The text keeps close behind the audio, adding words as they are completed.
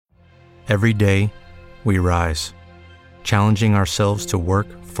Every day, we rise, challenging ourselves to work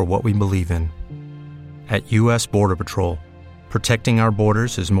for what we believe in. At U.S. Border Patrol, protecting our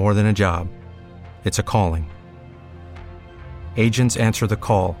borders is more than a job. It's a calling. Agents answer the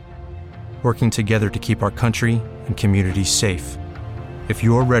call, working together to keep our country and communities safe. If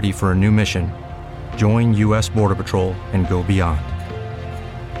you're ready for a new mission, join U.S. Border Patrol and go beyond.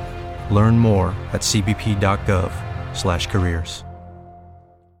 Learn more at cbp.gov/careers.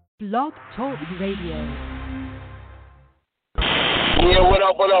 Blog Talk Radio. Yeah, what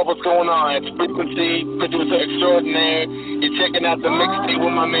up, what's going on? It's Frequency, producer extraordinaire. You're checking out the mixtape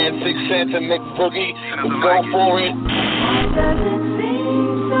with my man 6 Cents and Mick Boogie. Let's go for it.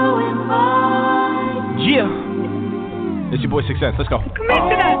 Yeah. It's your boy 6 Cents, let's go.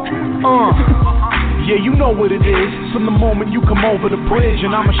 Yeah, you know what it is. From the moment you come over the bridge,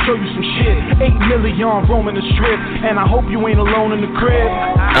 and I'ma show you some shit. 8 million roaming the strip, and I hope you ain't alone in the crib.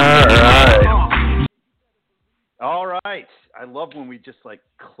 All right. I love when we just like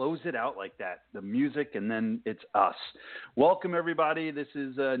close it out like that. The music and then it's us. Welcome everybody. This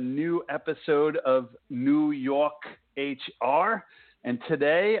is a new episode of New York HR. And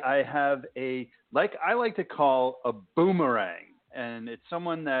today I have I like to call a boomerang. And it's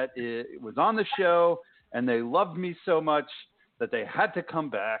someone that was on the show and they loved me so much that they had to come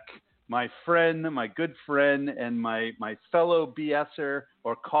back. My friend, my good friend, and my fellow BSer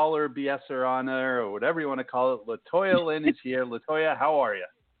or caller BSer honor or whatever you want to call it, Latoya Lynn is here. Latoya, how are you?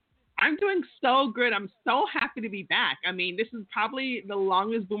 I'm doing so good. I'm so happy to be back. I mean, this is probably the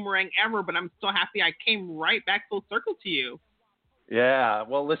longest boomerang ever, but I'm so happy I came right back full circle to you. Yeah,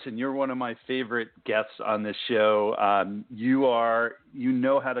 well, listen, you're one of my favorite guests on this show. You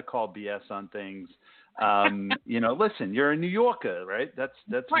know how to call BS on things. Listen, you're a New Yorker, right? That's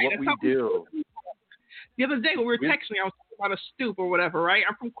right, what we do. The other day when we were texting, I was talking about a stoop or whatever, right?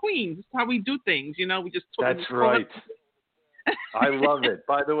 I'm from Queens. That's how we do things, we just took That's right. I love it.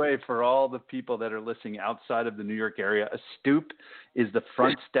 By the way, for all the people that are listening outside of the New York area, a stoop is the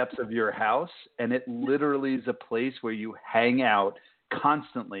front steps of your house, and it literally is a place where you hang out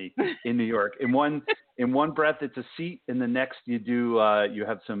constantly in New York. In one breath, it's a seat. In the next, you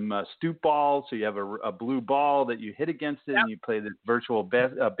have some stoop balls. So you have a blue ball that you hit against it, and you play this virtual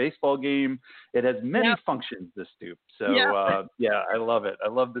baseball game. It has many functions, the stoop. So I love it. I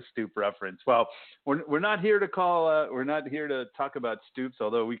love the stoop reference. Well, we're not here to talk about stoops,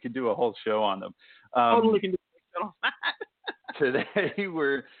 although we could do a whole show on them. Totally can do a show on that. Today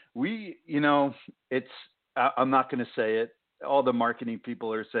I'm not going to say it. All the marketing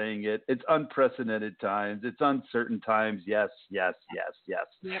people are saying it. It's unprecedented times. It's uncertain times. Yes. Yep.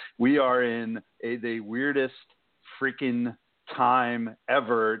 We are in the weirdest freaking time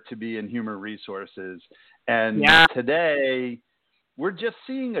ever to be in human resources. And today we're just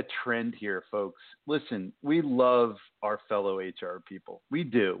seeing a trend here, folks. Listen, we love our fellow HR people. We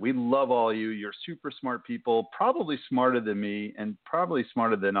do. We love all you. You're super smart people, probably smarter than me and probably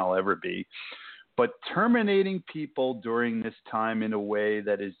smarter than I'll ever be. But terminating people during this time in a way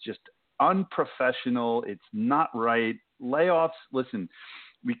that is just unprofessional, it's not right. Layoffs, listen,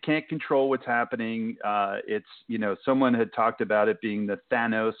 we can't control what's happening. Someone had talked about it being the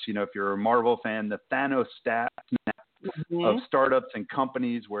Thanos, if you're a Marvel fan, the Thanos snap of startups and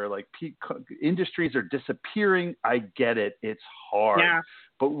companies where industries are disappearing. I get it. It's hard. Yeah.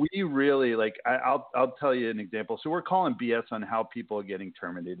 But we really I'll tell you an example. So we're calling BS on how people are getting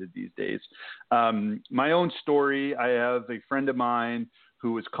terminated these days. My own story, I have a friend of mine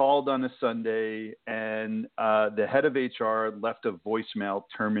who was called on a Sunday and the head of HR left a voicemail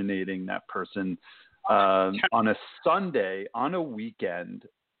terminating that person on a Sunday, on a weekend,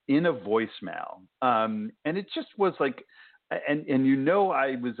 in a voicemail. And it just was like, and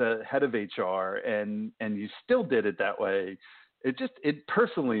I was a head of HR and you still did it that way. It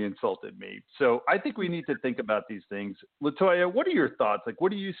personally insulted me. So I think we need to think about these things. Latoya, what are your thoughts?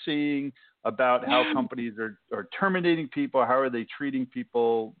 What are you seeing about how companies are terminating people? How are they treating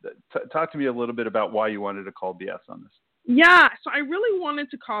people? Talk to me a little bit about why you wanted to call BS on this. Yeah, so I really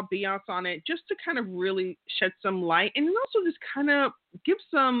wanted to call BS on it just to kind of really shed some light and also just kind of give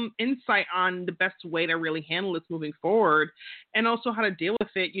some insight on the best way to really handle this moving forward and also how to deal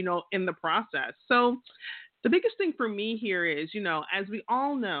with it, in the process. So the biggest thing for me here is, as we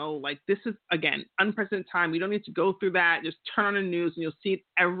all know, this is, again, unprecedented time. We don't need to go through that. Just turn on the news and you'll see it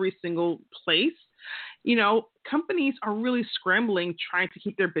every single place. Companies are really scrambling, trying to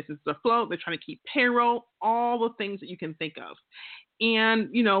keep their business afloat. They're trying to keep payroll, all the things that you can think of. And,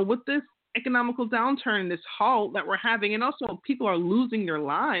 with this economical downturn, this halt that we're having, and also people are losing their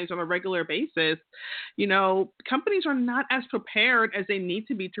lives on a regular basis, companies are not as prepared as they need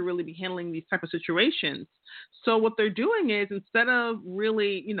to be to really be handling these type of situations. So what they're doing is, instead of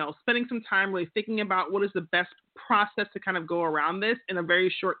really, spending some time really thinking about what is the best process to kind of go around this in a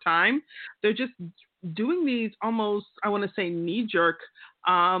very short time, they're just doing these almost, I want to say, knee-jerk,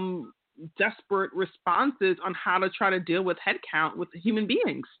 desperate responses on how to try to deal with headcount with human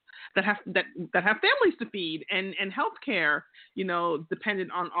beings that have families to feed and healthcare,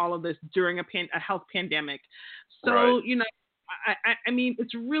 dependent on all of this during a health pandemic. So, right. I mean,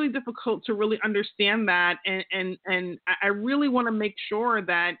 it's really difficult to really understand that, and I really want to make sure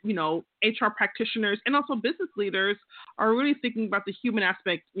that HR practitioners and also business leaders are really thinking about the human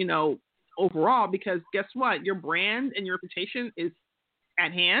aspect, overall, because guess what, your brand and your reputation is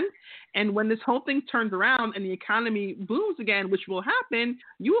at hand. And when this whole thing turns around and the economy booms again, which will happen,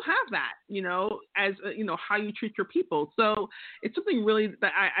 you will have that, as how you treat your people. So it's something really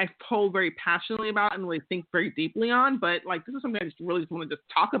that I hold very passionately about and really think very deeply on. But this is something I just really want to just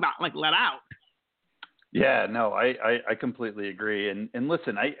talk about, let out. Yeah, no, I completely agree. And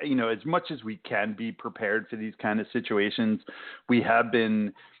listen, as much as we can be prepared for these kind of situations, we have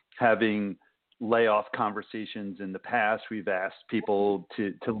been having layoff conversations in the past. We've asked people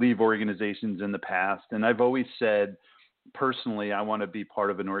to leave organizations in the past. And I've always said, personally, I want to be part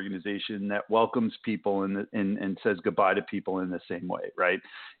of an organization that welcomes people and says goodbye to people in the same way, right?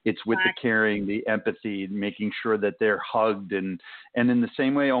 It's with the caring, the empathy, making sure that they're hugged, and in the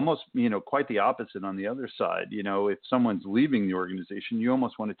same way, almost, quite the opposite on the other side. If someone's leaving the organization, you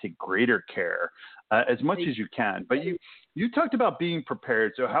almost want to take greater care as much as you can. But you talked about being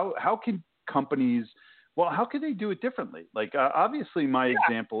prepared. So how can companies, how can they do it differently? Obviously my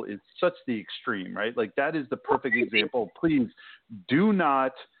example is such the extreme, right? That is the perfect example. Please do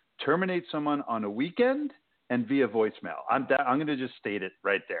not terminate someone on a weekend and via voicemail. I'm going to just state it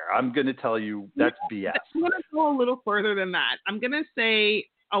right there. I'm going to tell you that's BS. I'm going to go a little further than that. I'm going to say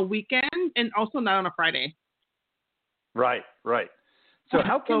a weekend and also not on a Friday. Right. So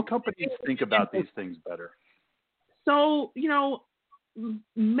how can companies think about these things better? So,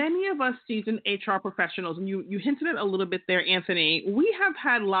 many of us seasoned HR professionals, and you hinted it a little bit there, Anthony, we have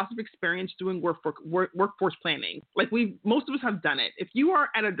had lots of experience doing workforce planning. Most of us have done it. If you are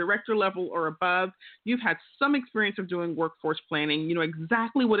at a director level or above, you've had some experience of doing workforce planning. You know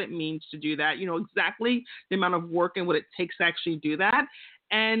exactly what it means to do that. You know exactly the amount of work and what it takes to actually do that.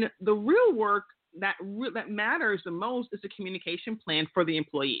 And the real work that matters the most is the communication plan for the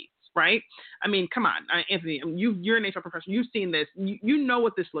employees. Right? I mean, come on, Anthony, you're an HR professional. You've seen this. You know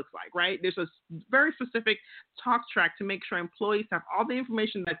what this looks like, right? There's a very specific talk track to make sure employees have all the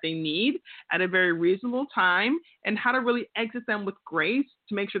information that they need at a very reasonable time, and how to really exit them with grace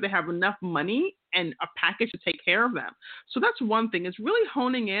to make sure they have enough money and a package to take care of them. So that's one thing, is really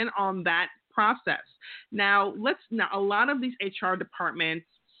honing in on that process. Now, a lot of these HR departments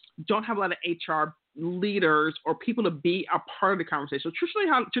don't have a lot of HR leaders or people to be a part of the conversation. So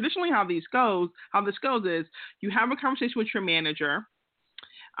traditionally how this goes is you have a conversation with your manager,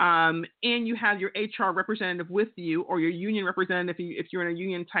 and you have your HR representative with you, or your union representative if you're in a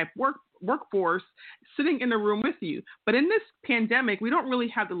union type workforce, sitting in the room with you. But in this pandemic, we don't really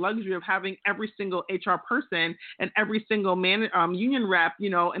have the luxury of having every single HR person and every single union rep,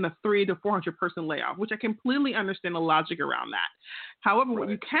 in a 300 to 400 person layoff, which I completely understand the logic around that. However, what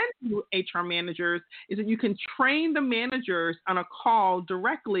you can do, HR managers, is that you can train the managers on a call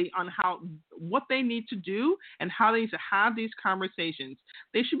directly on what they need to do and how they need to have these conversations.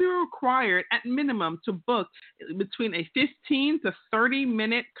 They should be required at minimum to book between a 15 to 30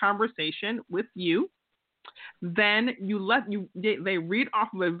 minute conversation with you. Then they read off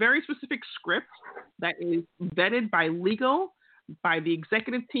of a very specific script that is vetted by legal, by the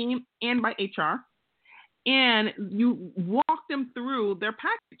executive team, and by HR. And you walk them through their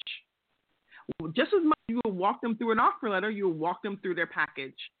package. Just as much as you will walk them through an offer letter, you will walk them through their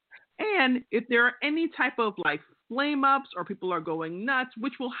package. And if there are any type of flame ups or people are going nuts,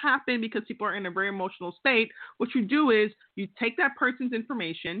 which will happen because people are in a very emotional state, what you do is you take that person's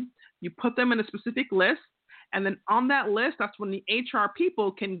information, you put them in a specific list, and then on that list, that's when the HR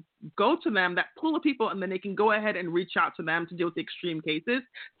people can go to them, that pool of people, and then they can go ahead and reach out to them to deal with the extreme cases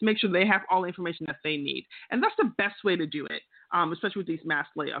to make sure they have all the information that they need. And that's the best way to do it, especially with these mass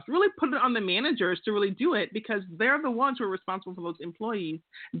layoffs. Really put it on the managers to really do it, because they're the ones who are responsible for those employees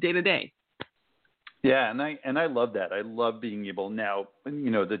day to day. Yeah, and I love that. I love being able now,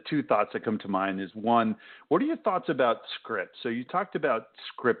 the two thoughts that come to mind is, one, what are your thoughts about scripts? So you talked about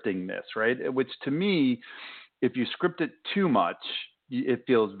scripting this, right? Which to me, if you script it too much, it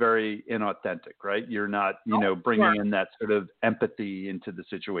feels very inauthentic, right? You're not, bringing in that sort of empathy into the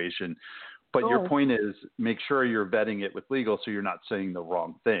situation. But your point is make sure you're vetting it with legal so you're not saying the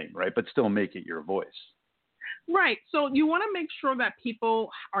wrong thing, right? But still make it your voice. Right. So you want to make sure that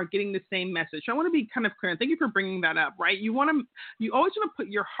people are getting the same message. I want to be kind of clear. Thank you for bringing that up, right? You always want to put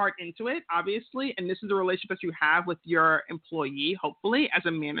your heart into it, obviously. And this is the relationship that you have with your employee, hopefully, as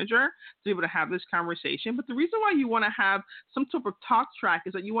a manager, to be able to have this conversation. But the reason why you want to have some sort of talk track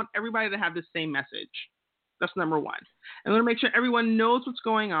is that you want everybody to have the same message. That's number one. And we want to make sure everyone knows what's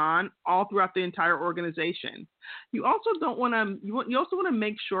going on all throughout the entire organization. You also want to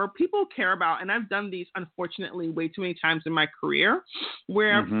make sure people care about, and I've done these unfortunately way too many times in my career,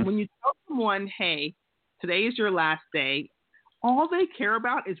 where when you tell someone, hey, today is your last day, all they care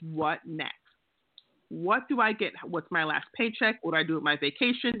about is what next. What do I get? What's my last paycheck? What do I do with my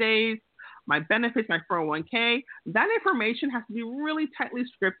vacation days, my benefits, my 401k? That information has to be really tightly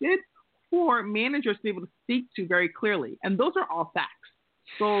scripted for managers to be able to speak to very clearly. And those are all facts.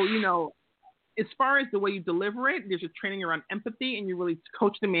 So, as far as the way you deliver it, there's a training around empathy, and you really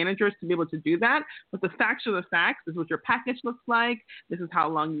coach the managers to be able to do that. But the facts are the facts. This is what your package looks like. This is how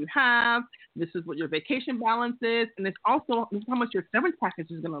long you have. This is what your vacation balance is. And this is how much your severance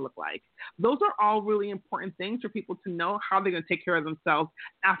package is going to look like. Those are all really important things for people to know how they're going to take care of themselves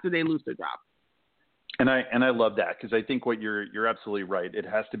after they lose their job. And I love that, because I think what you're absolutely right. It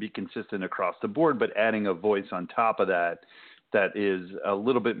has to be consistent across the board, but adding a voice on top of that is a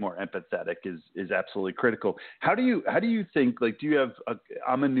little bit more empathetic is absolutely critical. How do you think, like, do you have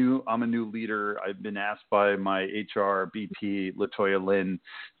I'm a new leader. I've been asked by my HR BP, Latoya Lynn,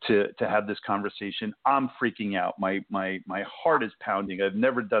 to have this conversation. I'm freaking out. My heart is pounding. I've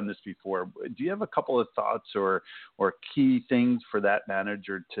never done this before. Do you have a couple of thoughts or key things for that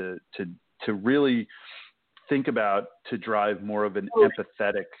manager to really think about to drive more of an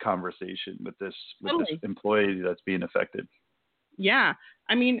empathetic conversation with this employee that's being affected? Yeah.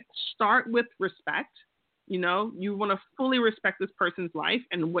 I mean, start with respect. You want to fully respect this person's life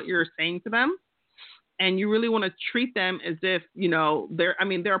and what you're saying to them. And you really want to treat them as if, they're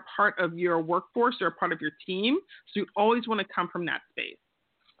a part of your workforce, they're a part of your team. So you always want to come from that space.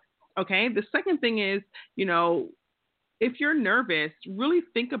 Okay. The second thing is, if you're nervous, really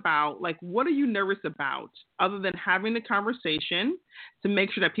think about, like, what are you nervous about other than having the conversation to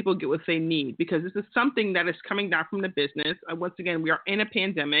make sure that people get what they need? Because this is something that is coming down from the business. Once again, we are in a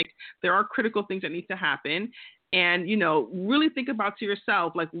pandemic. There are critical things that need to happen. And, really think about to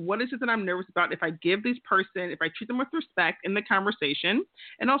yourself, like, what is it that I'm nervous about if I give this person, if I treat them with respect in the conversation?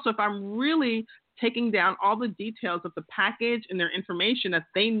 And also if I'm really taking down all the details of the package and their information that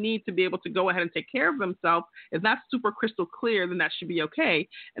they need to be able to go ahead and take care of themselves. If that's super crystal clear, then that should be okay.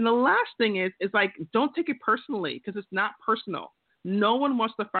 And the last thing is like, don't take it personally, because it's not personal. No one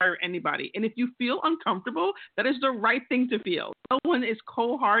wants to fire anybody. And if you feel uncomfortable, that is the right thing to feel. No one is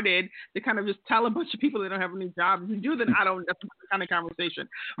cold-hearted to kind of just tell a bunch of people they don't have any jobs. If you do, then that's the kind of conversation.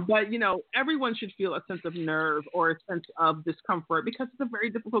 But, everyone should feel a sense of nerve or a sense of discomfort, because it's a very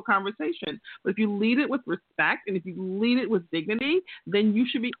difficult conversation. But if you lead it with respect and if you lead it with dignity, then you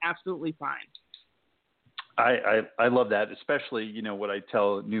should be absolutely fine. I love that, especially, what I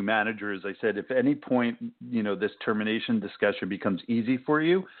tell new managers. I said, if at any point, this termination discussion becomes easy for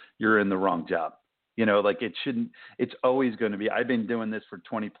you, you're in the wrong job. Like, it shouldn't, it's always going to be. I've been doing this for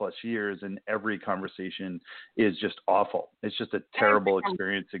 20 plus years, and every conversation is just awful. It's just a terrible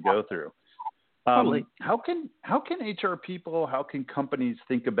experience to go through. Totally. How can HR people, how can companies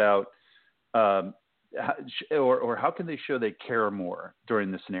think about, or how can they show they care more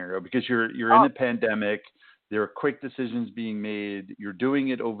during this scenario? Because you're in a pandemic. There are quick decisions being made. You're doing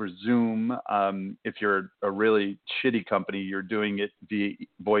it over Zoom. If you're a really shitty company, you're doing it via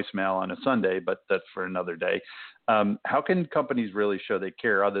voicemail on a Sunday, but that's for another day. How can companies really show they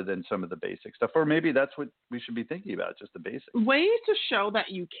care other than some of the basic stuff? Or maybe that's what we should be thinking about, just the basics. Ways to show that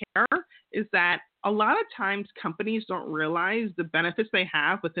you care is that a lot of times companies don't realize the benefits they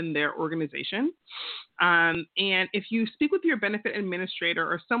have within their organization. And if you speak with your benefit administrator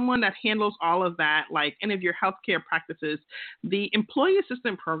or someone that handles all of that, like any of your healthcare practices, the employee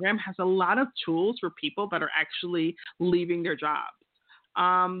assistance program has a lot of tools for people that are actually leaving their jobs.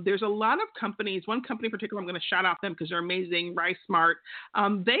 There's a lot of companies, one company in particular, I'm going to shout out them because they're amazing, Rice Smart.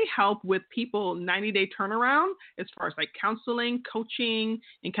 They help with people 90-day turnaround as far as like counseling, coaching,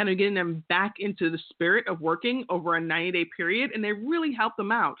 and kind of getting them back into the spirit of working over a 90-day period. And they really help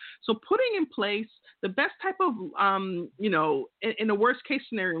them out. So putting in place the best type of, in a worst case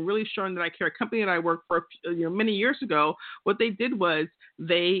scenario, really showing that I care. A company that I worked for, many years ago, what they did was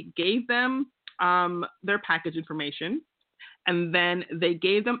they gave them their package information. And then they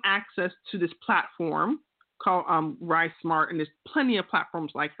gave them access to this platform called Rise Smart, and there's plenty of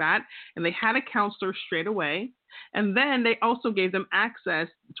platforms like that. And they had a counselor straight away. And then they also gave them access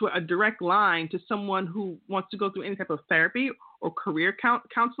to a direct line to someone who wants to go through any type of therapy or career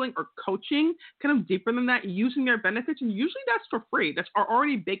counseling or coaching, kind of deeper than that, using their benefits. And usually that's for free. That's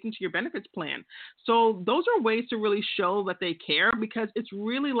already baked into your benefits plan. So those are ways to really show that they care, because it's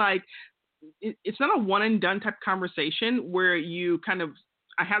really like, it's not a one and done type conversation where you kind of,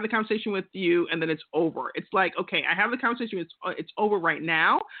 I have the conversation with you and then it's over. It's like, okay, I have the conversation, it's over right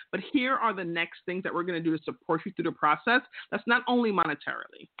now, but here are the next things that we're going to do to support you through the process. That's not only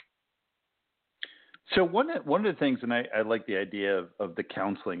monetarily. So one of the things, and I like the idea of the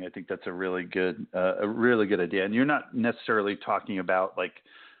counseling. I think that's a really good idea. And you're not necessarily talking about like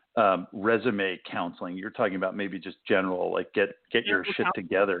resume counseling. You're talking about maybe just general, like get your shit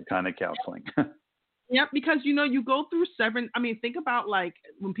together kind of counseling. Yep, because, you go through think about like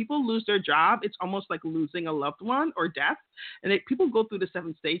when people lose their job, it's almost like losing a loved one or death. And people go through the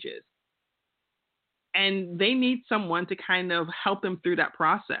 7 stages. And they need someone to kind of help them through that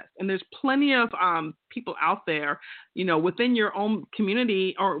process. And there's plenty of people out there, within your own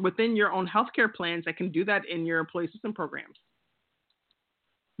community or within your own healthcare plans that can do that in your employee assistance programs.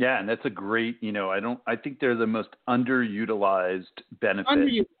 Yeah, and that's a great, I think they're the most underutilized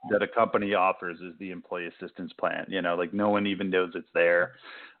benefit that a company offers is the employee assistance plan. Like no one even knows it's there.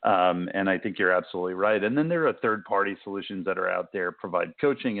 And I think you're absolutely right. And then there are third-party solutions that are out there, provide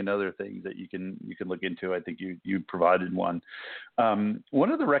coaching and other things that you can look into. I think you provided one.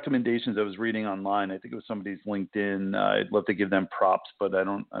 One of the recommendations I was reading online, I think it was somebody's LinkedIn. I'd love to give them props, but I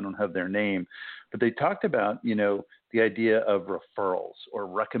don't have their name. But they talked about, the idea of referrals or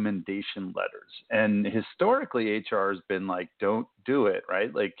recommendation letters. And historically, HR has been like, don't do it,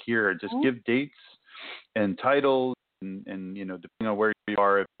 right? Like here, just give dates and titles and depending on where you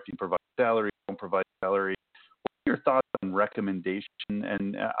are, if you provide salary, don't provide salary. What are your thoughts on recommendation?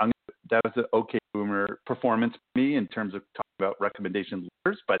 And that was an okay boomer performance for me in terms of talking about recommendation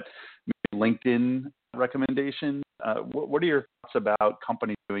letters, but maybe LinkedIn recommendations. What are your thoughts about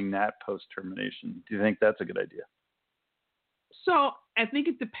companies doing that post-termination? Do you think that's a good idea? So I think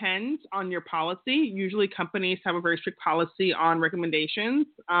it depends on your policy. Usually companies have a very strict policy on recommendations.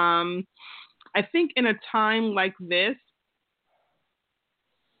 I think in a time like this,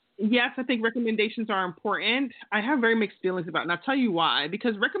 yes, I think recommendations are important. I have very mixed feelings about it, and I'll tell you why.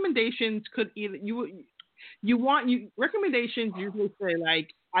 Because recommendations could either recommendations usually say like,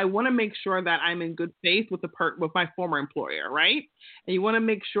 I want to make sure that I'm in good faith with with my former employer, right? And you want to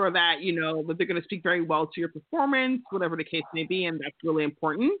make sure that that they're going to speak very well to your performance, whatever the case may be, and that's really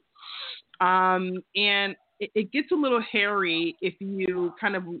important. And it gets a little hairy if you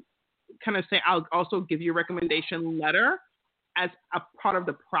kind of say, I'll also give you a recommendation letter as a part of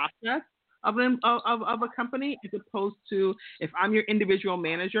the process of a company, as opposed to if I'm your individual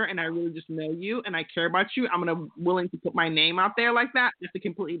manager and I really just know you and I care about you, I'm willing to put my name out there like that. It's a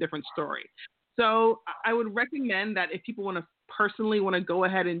completely different story. So I would recommend that if people want to go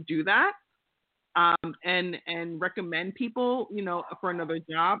ahead and do that, and recommend people, for another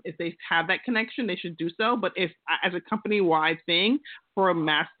job, if they have that connection, they should do so. But if as a company-wide thing for a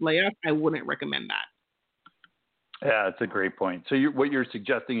mass layoff, I wouldn't recommend that. Yeah, that's a great point. So what you're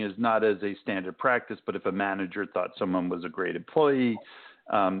suggesting is not as a standard practice, but if a manager thought someone was a great employee,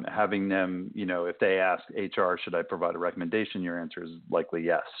 having them, if they ask HR, should I provide a recommendation? Your answer is likely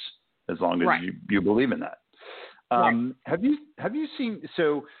yes, as long as you believe in that. Right. Have you seen,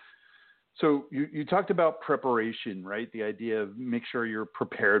 so you talked about preparation, right? The idea of make sure you're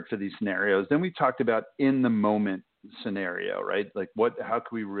prepared for these scenarios. Then we talked about in the moment scenario, right? Like how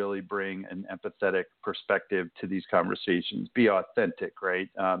can we really bring an empathetic perspective to these conversations? Be authentic, right?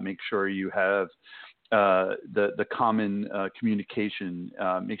 Make sure you have the common communication.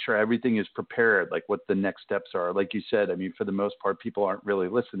 Make sure everything is prepared, like what the next steps are. Like you said, for the most part, people aren't really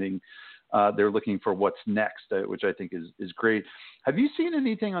listening. They're looking for what's next, which I think is great. Have you seen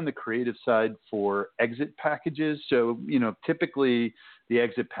anything on the creative side for exit packages? So, typically the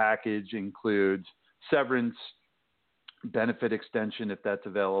exit package includes severance, benefit extension, if that's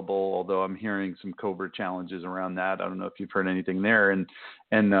available, although I'm hearing some covert challenges around that. I don't know if you've heard anything there, and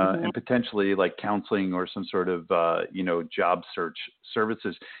potentially like counseling or some sort of, job search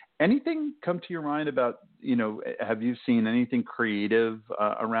services. Anything come to your mind about, have you seen anything creative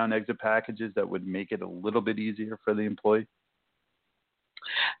around exit packages that would make it a little bit easier for the employee?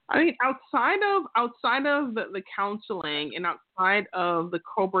 Outside of the counseling and outside of the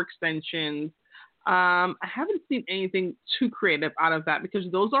COBRA extensions, I haven't seen anything too creative out of that,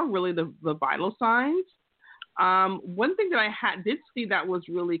 because those are really the vital signs. One thing that I did see that was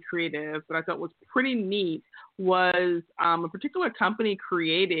really creative, that I thought was pretty neat, was a particular company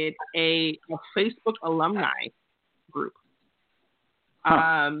created a Facebook alumni group.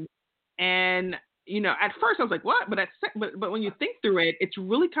 And at first I was like, what? But when you think through it, it's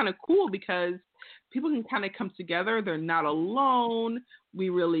really kind of cool because people can kind of come together. They're not alone. We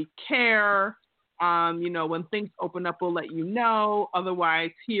really care. When things open up, we'll let you know.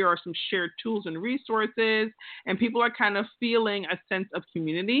 Otherwise, here are some shared tools and resources. And people are kind of feeling a sense of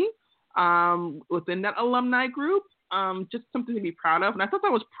community within that alumni group. Just something to be proud of. And I thought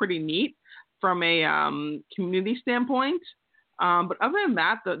that was pretty neat from a community standpoint. But other than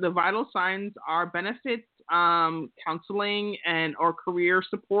that, the vital signs are benefits, counseling, and or career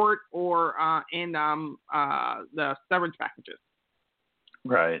support, or the severance packages.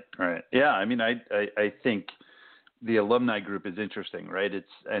 Right. Yeah, I mean, I think the alumni group is interesting, right?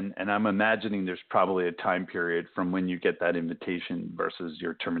 And I'm imagining there's probably a time period from when you get that invitation versus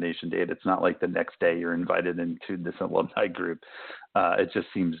your termination date. It's not like the next day you're invited into this alumni group. It just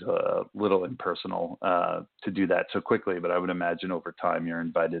seems a little impersonal to do that so quickly, but I would imagine over time you're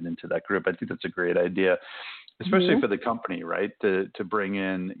invited into that group. I think that's a great idea, especially for the company, right? To bring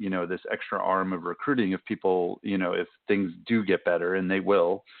in, this extra arm of recruiting if people, if things do get better, and they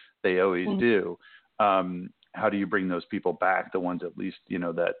will, they always do. How do you bring those people back? The ones at least,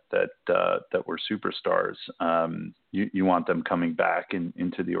 that were superstars. You want them coming back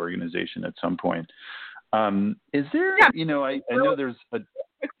into the organization at some point. Is there, I know there's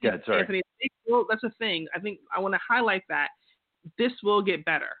sorry. Anthony, well, that's the thing. I think I want to highlight that this will get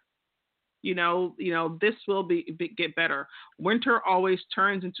better. This will get better. Winter always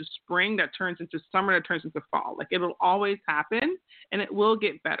turns into spring, that turns into summer, that turns into fall. Like, it'll always happen, and it will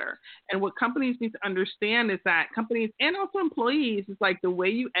get better. And what companies need to understand is that companies and also employees is like the way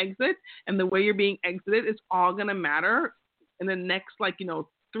you exit and the way you're being exited is all going to matter in the next 3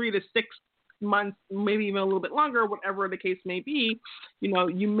 to 6 months, maybe even a little bit longer, whatever the case may be.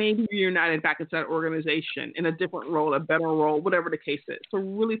 You may be reunited back into that organization in a different role, a better role, whatever the case is. So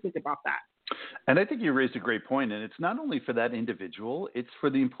really think about that. And I think you raised a great point, and it's not only for that individual, it's for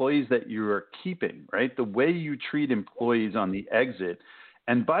the employees that you are keeping, right? The way you treat employees on the exit.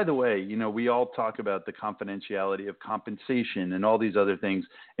 And by the way, we all talk about the confidentiality of compensation and all these other things.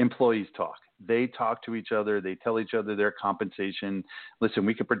 Employees talk. They talk to each other. They tell each other their compensation. Listen,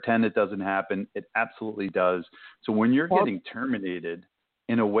 we can pretend it doesn't happen. It absolutely does. So when you're getting terminated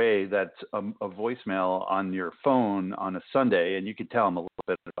in a way that's a voicemail on your phone on a Sunday, and you can tell them a little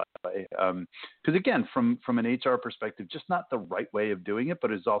bit, by the way, because again, from an HR perspective, just not the right way of doing it,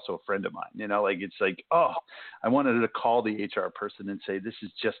 but it's also a friend of mine. It's like, oh, I wanted to call the HR person and say this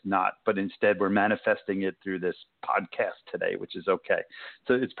is just not, but instead we're manifesting it through this podcast today, which is okay.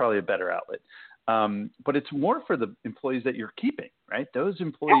 So it's probably a better outlet. But it's more for the employees that you're keeping, right? Those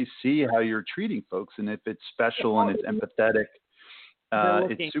employees see how you're treating folks, and if it's special and it's empathetic,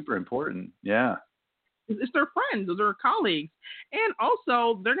 it's super important. Yeah. It's their friends, or their colleagues. And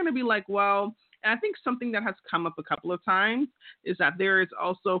also they're going to be like, well, and I think something that has come up a couple of times is that there is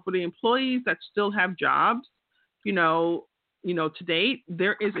also, for the employees that still have jobs, to date,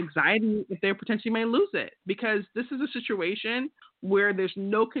 there is anxiety if they potentially may lose it, because this is a situation where there's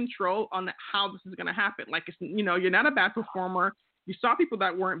no control on how this is going to happen. Like, you're not a bad performer. You saw people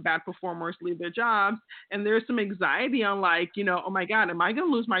that weren't bad performers leave their jobs, and there's some anxiety on oh my God, am I going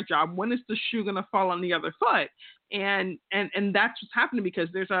to lose my job? When is the shoe going to fall on the other foot? And that's what's happening, because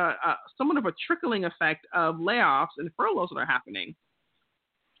there's a somewhat of a trickling effect of layoffs and furloughs that are happening.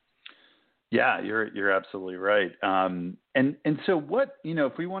 Yeah, you're absolutely right. And so what,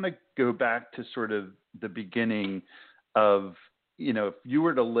 if we want to go back to sort of the beginning of, if you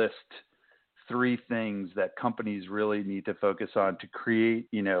were to list 3 things that companies really need to focus on to create,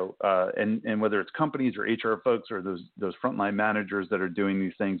 and whether it's companies or HR folks or those frontline managers that are doing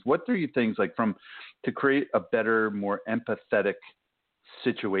these things, what 3 things to create a better, more empathetic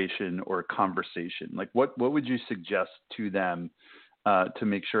situation or conversation? Like what would you suggest to them to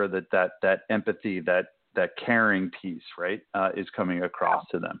make sure that empathy, that caring piece, right, is coming across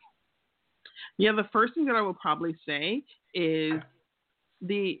to them? Yeah, the first thing that I would probably say is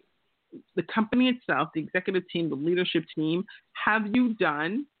the company itself, the executive team, the leadership team, have you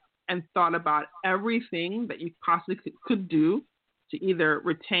done and thought about everything that you possibly could do to either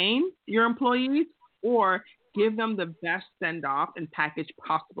retain your employees or give them the best send-off and package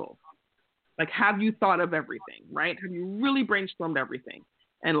possible? Like, have you thought of everything, right? Have you really brainstormed everything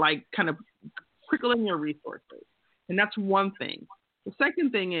and kind of trickle in your resources? And that's one thing. The second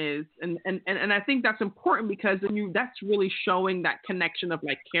thing is, and I think that's important, because then that's really showing that connection of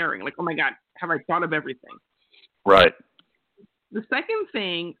caring. Like, oh my God, have I thought of everything? Right. The second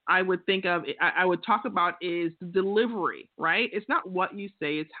thing I would think of, I would talk about is the delivery, right? It's not what you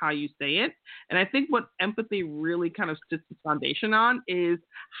say, it's how you say it. And I think what empathy really kind of sits the foundation on is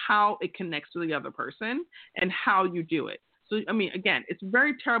how it connects to the other person and how you do it. So, I mean, again, it's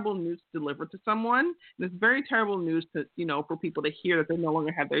very terrible news to deliver to someone. And it's very terrible news to, for people to hear that they no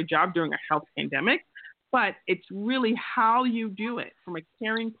longer have their job during a health pandemic. But it's really how you do it from a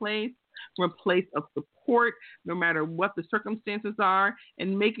caring place, from a place of support, no matter what the circumstances are,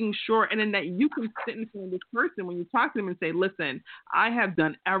 and making sure, and then that you can sit in front of this person when you talk to them and say, listen, I have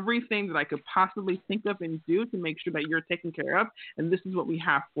done everything that I could possibly think of and do to make sure that you're taken care of, and this is what we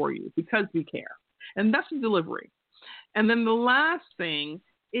have for you because we care. And that's the delivery. And then the last thing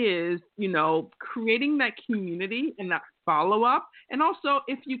is, creating that community and that follow-up. And also,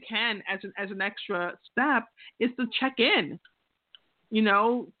 if you can, as an extra step, is to check in.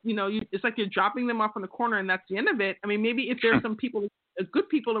 It's like you're dropping them off in the corner and that's the end of it. I mean, maybe if there's some people, good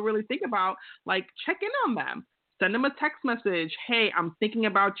people to really think about, like check in on them. Send them a text message. Hey, I'm thinking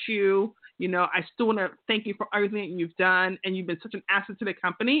about you. I still want to thank you for everything that you've done, and you've been such an asset to the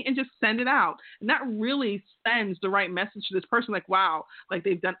company, and just send it out. And that really sends the right message to this person, like, wow, like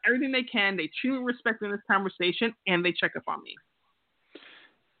they've done everything they can. They truly respect in this conversation, and they check up on me.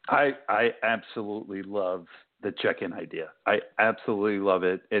 I absolutely love the check-in idea. I absolutely love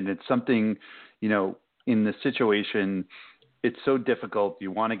it. And it's something, in the situation, it's so difficult.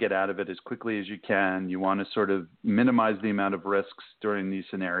 You want to get out of it as quickly as you can. You want to sort of minimize the amount of risks during these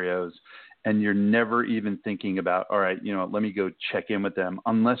scenarios. And you're never even thinking about, all right, let me go check in with them,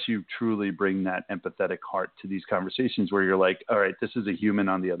 unless you truly bring that empathetic heart to these conversations where you're like, all right, this is a human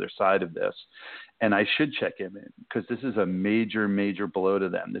on the other side of this. And I should check in because this is a major, major blow to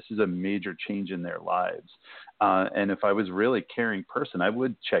them. This is a major change in their lives. And if I was really a caring person, I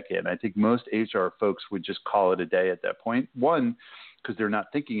would check in. I think most HR folks would just call it a day at that point. One, because they're not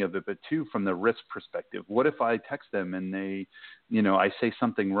thinking of it, but two, from the risk perspective. What if I text them and they, I say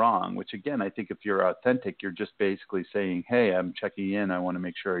something wrong, which again, I think if you're authentic, you're just basically saying, hey, I'm checking in. I want to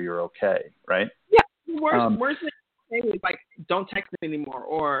make sure you're okay. Right? Yeah. Worst thing is like, don't text me anymore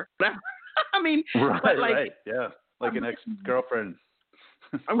or whatever. I mean, right, but like, right. Yeah. Like an ex-girlfriend.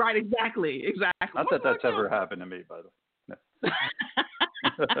 Right. Exactly. Not that that's ever happened to me, by the way.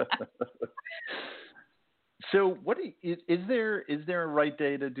 No. So, is there a right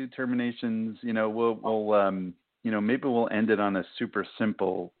day to do terminations? We'll maybe we'll end it on a super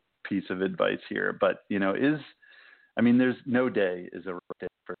simple piece of advice here. But there's no day is a right day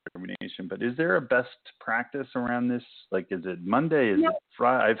for termination. But is there a best practice around this? Like, is it Monday? Is it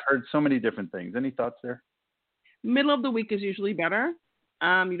Friday? I've heard so many different things. Any thoughts there? Middle of the week is usually better.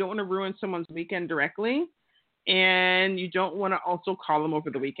 You don't want to ruin someone's weekend directly, and you don't want to also call them over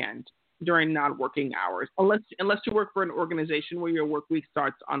the weekend during non-working hours, unless you work for an organization where your work week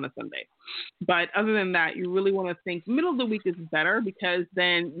starts on a Sunday. But other than that, you really want to think middle of the week is better, because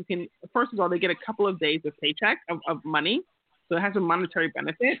then you can, first of all, they get a couple of days of paycheck of money. So it has a monetary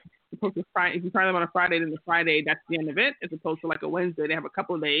benefit. As opposed to Friday, if you fire them on a Friday, then the Friday, that's the end of it. As opposed to like a Wednesday, they have a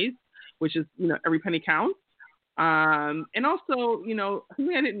couple of days, which is, every penny counts. And also,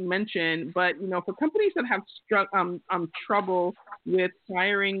 something I didn't mention, but, for companies that have trouble with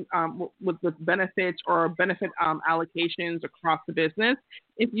hiring with benefits or benefit allocations across the business,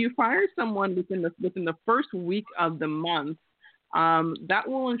 if you fire someone within the first week of the month, that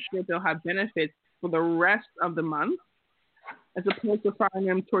will ensure they'll have benefits for the rest of the month, as opposed to firing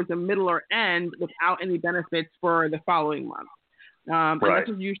them towards the middle or end without any benefits for the following month. Right. And that's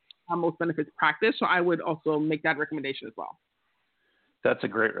usually most benefits practice. So I would also make that recommendation as well. That's a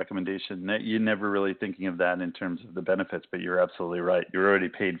great recommendation. You're never really thinking of that in terms of the benefits, but you're absolutely right. You're already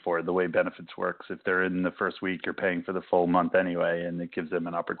paid for it. The way benefits works, if they're in the first week, you're paying for the full month anyway, and it gives them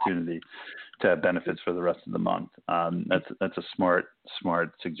an opportunity to have benefits for the rest of the month. That's a smart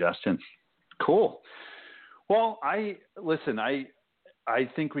suggestion. Cool. Well, I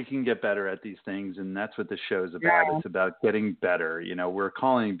think we can get better at these things, and that's what this show is about. Yeah. It's about getting better. We're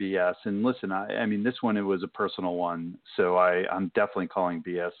calling BS. And listen, I mean, this one, it was a personal one. So I'm definitely calling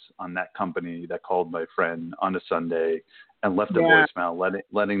BS on that company that called my friend on a Sunday and left a voicemail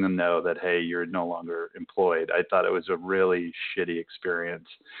letting them know that, hey, you're no longer employed. I thought it was a really shitty experience.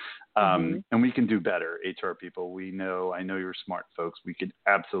 And we can do better, HR people. I know you're smart folks. We could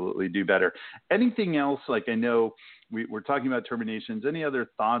absolutely do better. Anything else? Like, I know we're talking about terminations. Any other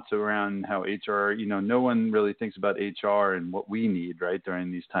thoughts around how HR, no one really thinks about HR and what we need, right?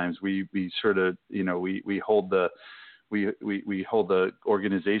 During these times, we sort of, we hold we hold the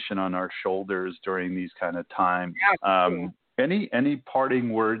organization on our shoulders during these kind of times. Any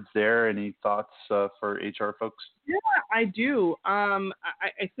parting words there? Any thoughts for HR folks? Yeah, I do. I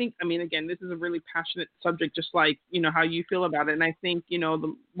think, I mean, again, this is a really passionate subject, just like, how you feel about it. And I think,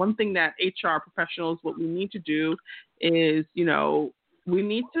 the one thing that HR professionals, what we need to do is, we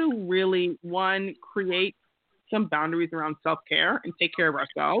need to really, one, create some boundaries around self-care and take care of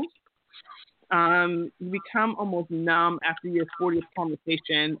ourselves. You become almost numb after your 40th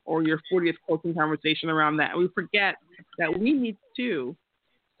conversation or your 40th coaching conversation around that. And we forget that we need to.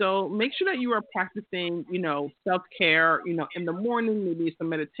 So make sure that you are practicing, self-care, in the morning, maybe some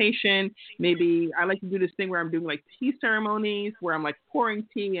meditation. Maybe I like to do this thing where I'm doing like tea ceremonies where I'm like pouring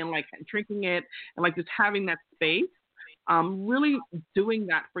tea and like drinking it and like just having that space. Really doing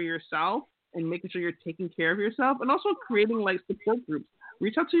that for yourself and making sure you're taking care of yourself, and also creating like support groups.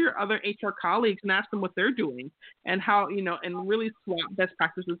 Reach out to your other HR colleagues and ask them what they're doing and how, and really swap best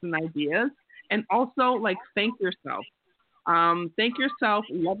practices and ideas. And also like thank yourself. Thank yourself,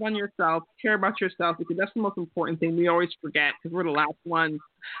 love on yourself, care about yourself, because that's the most important thing we always forget because we're the last ones,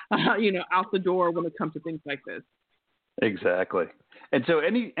 out the door when it comes to things like this. Exactly. And so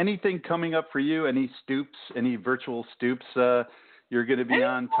anything coming up for you, any virtual stoops you're going to be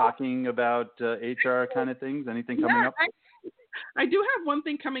on talking about HR kind of things? Anything coming up? I do have one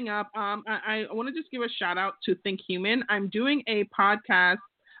thing coming up. I want to just give a shout out to Think Human. I'm doing a podcast,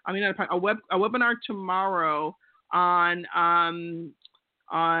 a webinar tomorrow on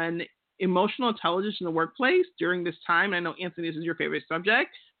emotional intelligence in the workplace during this time. I know, Anthony, this is your favorite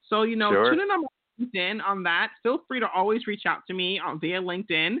subject. So, Sure. Tune in on LinkedIn on that. Feel free to always reach out to me via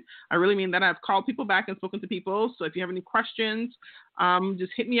LinkedIn. I really mean that. I've called people back and spoken to people. So if you have any questions,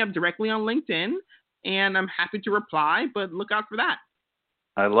 just hit me up directly on LinkedIn, and I'm happy to reply, but look out for that.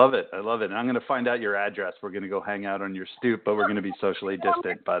 I love it. And I'm going to find out your address. We're going to go hang out on your stoop, but we're going to be socially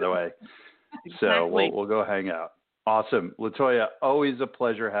distant, by the way. Exactly. So we'll go hang out. Awesome. LaToya, always a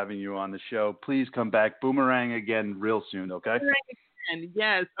pleasure having you on the show. Please come back. Boomerang again real soon, okay? And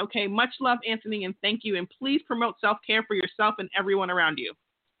yes. Okay. Much love, Anthony, and thank you. And please promote self-care for yourself and everyone around you.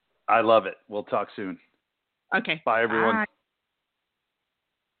 I love it. We'll talk soon. Okay. Bye, everyone. Bye.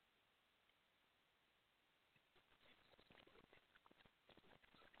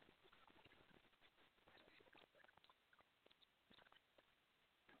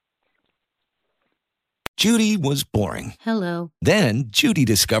 Judy was boring. Hello. Then Judy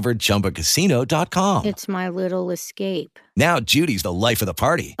discovered ChumbaCasino.com. It's my little escape. Now Judy's the life of the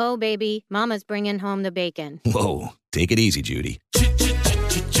party. Oh, baby, mama's bringing home the bacon. Whoa, take it easy, Judy.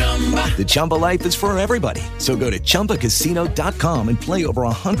 The Chumba life is for everybody. So go to ChumbaCasino.com and play over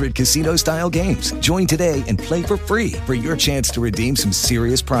 100 casino-style games. Join today and play for free for your chance to redeem some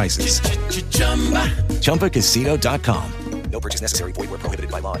serious prizes. ChumbaCasino.com. No purchase necessary. Void where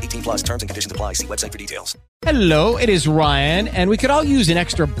prohibited by law. 18 plus terms and conditions apply. See website for details. Hello, it is Ryan, and we could all use an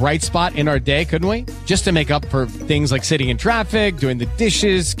extra bright spot in our day, couldn't we? Just to make up for things like sitting in traffic, doing the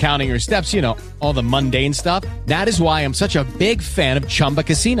dishes, counting your steps, all the mundane stuff. That is why I'm such a big fan of Chumba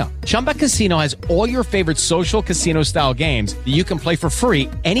Casino. Chumba Casino has all your favorite social casino style games that you can play for free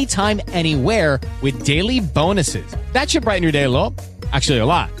anytime, anywhere with daily bonuses. That should brighten your day a little. Actually, a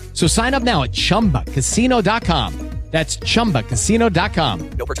lot. So sign up now at ChumbaCasino.com. That's ChumbaCasino.com.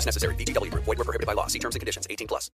 No purchase necessary. VGW Group. Void where prohibited by law. See terms and conditions. 18 plus.